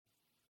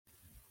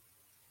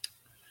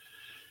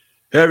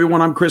Hey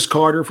everyone, I'm Chris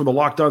Carter for the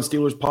Locked On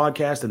Steelers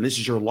podcast, and this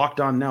is your Locked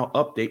On Now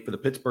update for the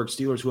Pittsburgh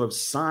Steelers, who have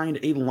signed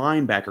a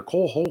linebacker,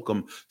 Cole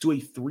Holcomb, to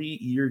a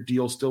 3-year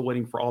deal. Still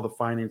waiting for all the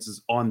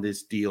finances on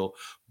this deal.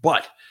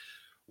 But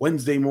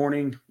Wednesday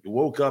morning, you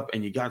woke up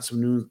and you got some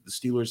news. The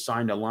Steelers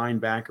signed a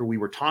linebacker. We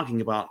were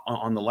talking about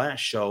on the last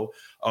show,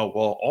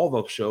 all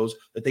those shows,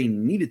 that they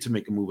needed to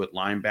make a move at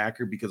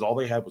linebacker because all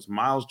they had was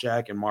Myles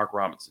Jack and Mark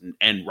Robinson.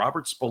 And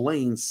Robert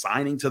Spillane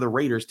signing to the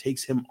Raiders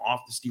takes him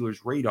off the Steelers'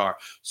 radar.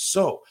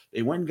 So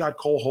they went and got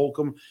Cole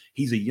Holcomb.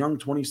 He's a young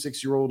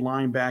 26-year-old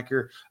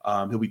linebacker.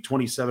 He'll be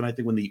 27, I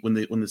think, when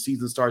the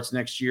season starts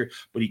next year.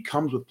 But he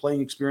comes with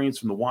playing experience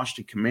from the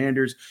Washington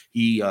Commanders.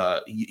 He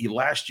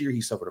last year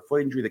he suffered a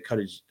foot injury that cut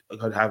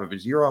half of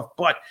his year off,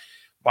 but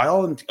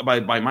by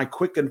my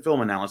quick and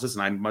film analysis,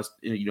 and I must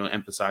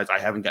emphasize I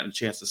haven't gotten a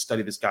chance to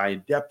study this guy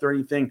in depth or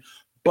anything,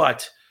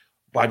 but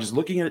by just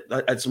looking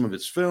at some of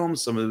his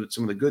films, some of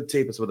the good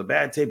tape and some of the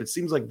bad tape, it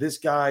seems like this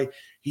guy,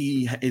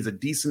 he is a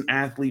decent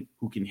athlete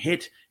who can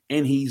hit,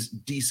 and he's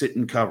decent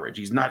in coverage.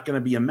 He's not going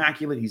to be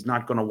immaculate. He's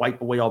not going to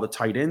wipe away all the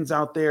tight ends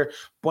out there,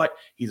 but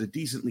he's a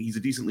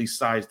decently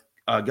sized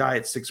guy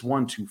at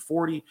 6'1",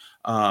 240.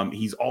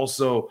 He's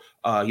also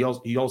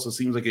he also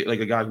seems like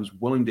a guy who's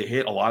willing to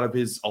hit. A lot of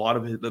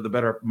the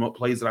better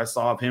plays that I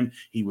saw of him,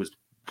 he was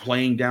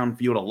playing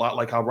downfield a lot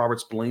like how Robert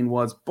Spillane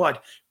was,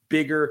 but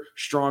bigger,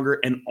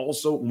 stronger, and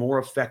also more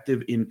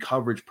effective in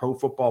coverage. Pro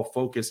Football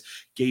Focus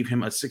gave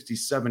him a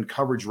 67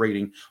 coverage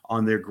rating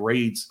on their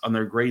grade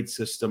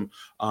system,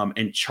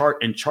 and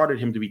charted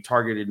him to be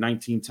targeted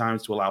 19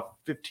 times to allow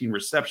 15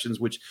 receptions,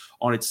 which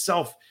on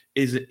itself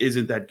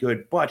isn't that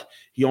good, but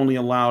he only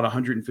allowed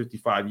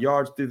 155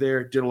 yards through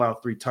there, did allow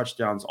 3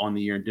 touchdowns on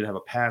the year, and did have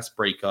a pass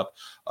breakup.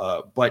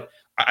 But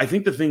I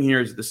think the thing here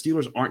is the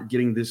Steelers aren't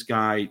getting this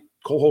guy.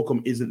 Cole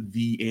Holcomb isn't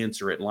the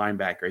answer at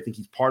linebacker. I think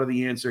he's part of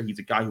the answer. He's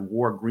a guy who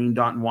wore a green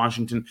dot in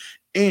Washington.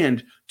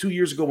 And 2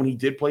 years ago, when he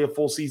did play a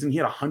full season, he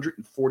had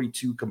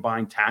 142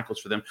 combined tackles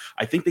for them.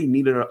 I think they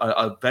needed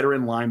a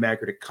veteran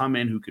linebacker to come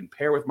in who can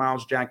pair with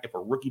Myles Jack if a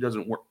rookie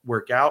doesn't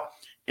work out,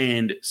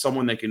 and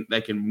someone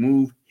that can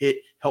move, hit,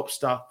 help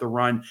stop the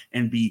run,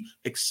 and be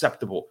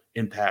acceptable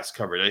in pass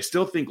coverage. I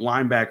still think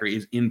linebacker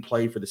is in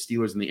play for the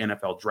Steelers in the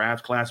NFL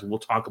draft class, and we'll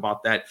talk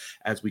about that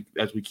as we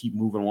keep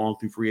moving along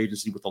through free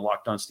agency with the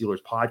Locked On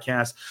Steelers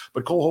podcast.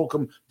 But Cole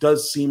Holcomb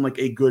does seem like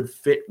a good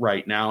fit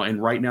right now,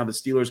 and right now the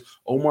Steelers,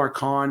 Omar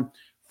Khan,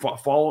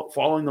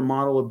 following the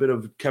model a bit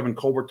of Kevin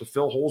Colbert to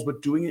fill holes,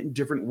 but doing it in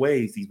different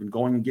ways. He's been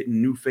going and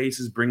getting new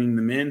faces, bringing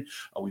them in.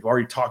 We've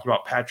already talked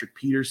about Patrick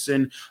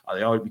Peterson.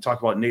 We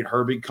talked about Nate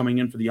Herbig coming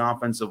in for the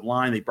offensive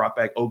line. They brought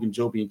back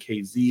Ogunjobi and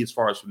KZ as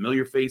far as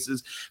familiar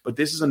faces. But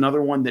this is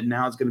another one that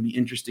now is going to be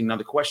interesting. Now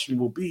the question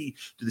will be,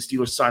 do the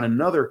Steelers sign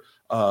another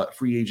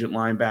free agent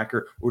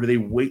linebacker, or do they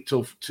wait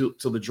till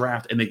the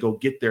draft and they go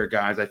get their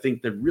guys? I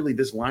think that really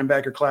this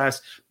linebacker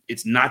class,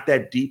 it's not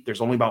that deep.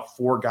 There's only about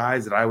 4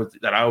 guys that I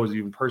was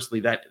even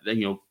personally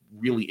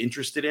really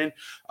interested in.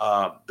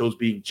 Those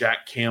being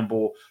Jack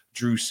Campbell,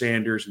 Drew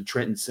Sanders, and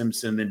Trenton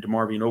Simpson, then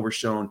DeMarvion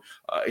Overshown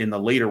in the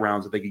later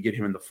rounds if they could get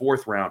him in the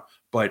 4th round.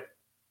 But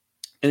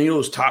any of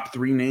those top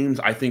 3 names,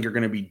 I think, are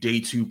going to be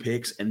day 2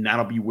 picks, and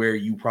that'll be where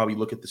you probably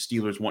look at the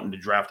Steelers wanting to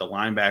draft a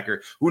linebacker.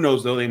 Who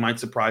knows, though? They might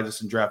surprise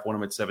us and draft one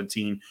of them at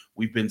 17.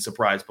 We've been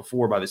surprised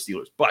before by the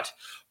Steelers. But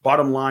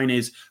bottom line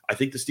is, I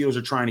think the Steelers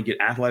are trying to get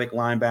athletic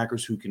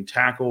linebackers who can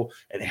tackle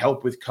and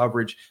help with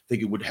coverage. I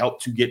think it would help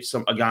to get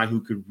a guy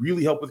who could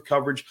really help with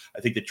coverage.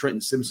 I think that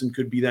Trenton Simpson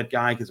could be that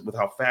guy because with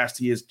how fast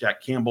he is.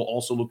 Jack Campbell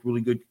also looked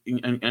really good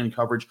in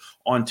coverage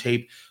on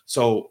tape.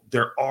 So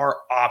there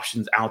are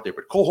options out there.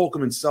 But Cole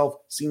Holcomb himself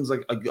seems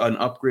like an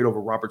upgrade over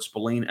Robert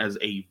Spillane as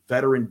a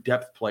veteran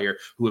depth player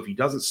who, if he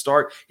doesn't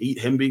start,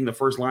 him being the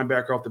first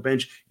linebacker off the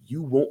bench,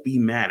 you won't be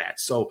mad at.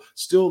 So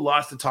still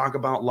lots to talk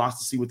about, lots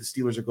to see what the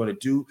Steelers are going to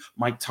do.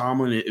 Mike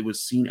Tomlin, it was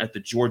seen at the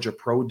Georgia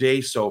Pro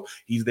Day. So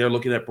he's there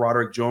looking at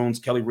Broderick Jones,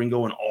 Kelly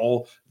Ringo, and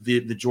all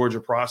the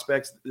Georgia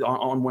prospects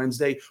on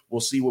Wednesday.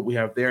 We'll see what we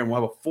have there. And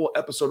we'll have a full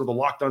episode of the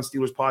Locked On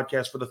Steelers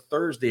podcast for the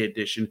Thursday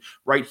edition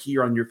right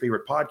here on your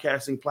favorite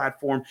podcasting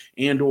platform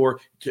and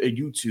or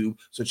YouTube.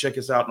 So check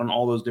us out on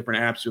all those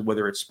different apps,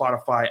 whether it's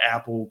Spotify,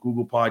 Apple,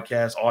 Google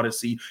Podcasts,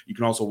 Odyssey. You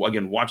can also,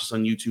 again, watch us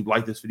on YouTube.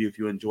 Like this video if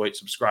you enjoy it.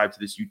 Subscribe to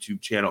this YouTube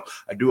channel.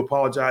 I do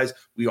apologize.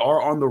 We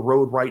are on the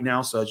road right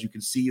now. So as you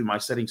can see, my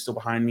setting still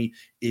behind me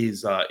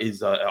is a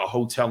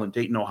hotel in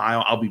Dayton, Ohio.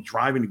 I'll be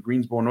driving to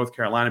Greensboro, North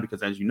Carolina,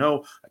 because as you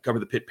know, I cover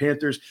the Pitt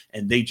Panthers,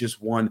 and they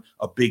just won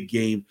a big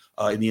game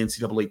in the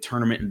NCAA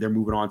tournament, and they're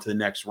moving on to the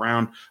next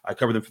round. I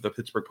cover them for the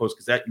Pittsburgh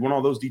Post-Gazette. You want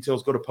all those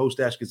details, go to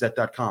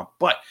post-gazette.com.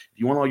 But if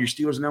you want all your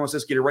Steelers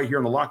analysis, get it right here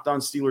on the Locked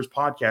On Steelers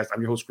podcast.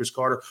 I'm your host, Chris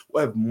Carter.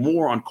 We'll have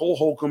more on Cole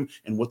Holcomb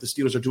and what the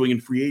Steelers are doing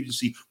in free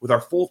agency with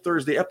our full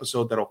Thursday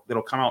episode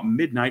that'll come out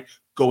midnight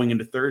going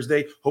into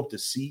Thursday. Hope to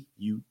see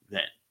you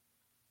then.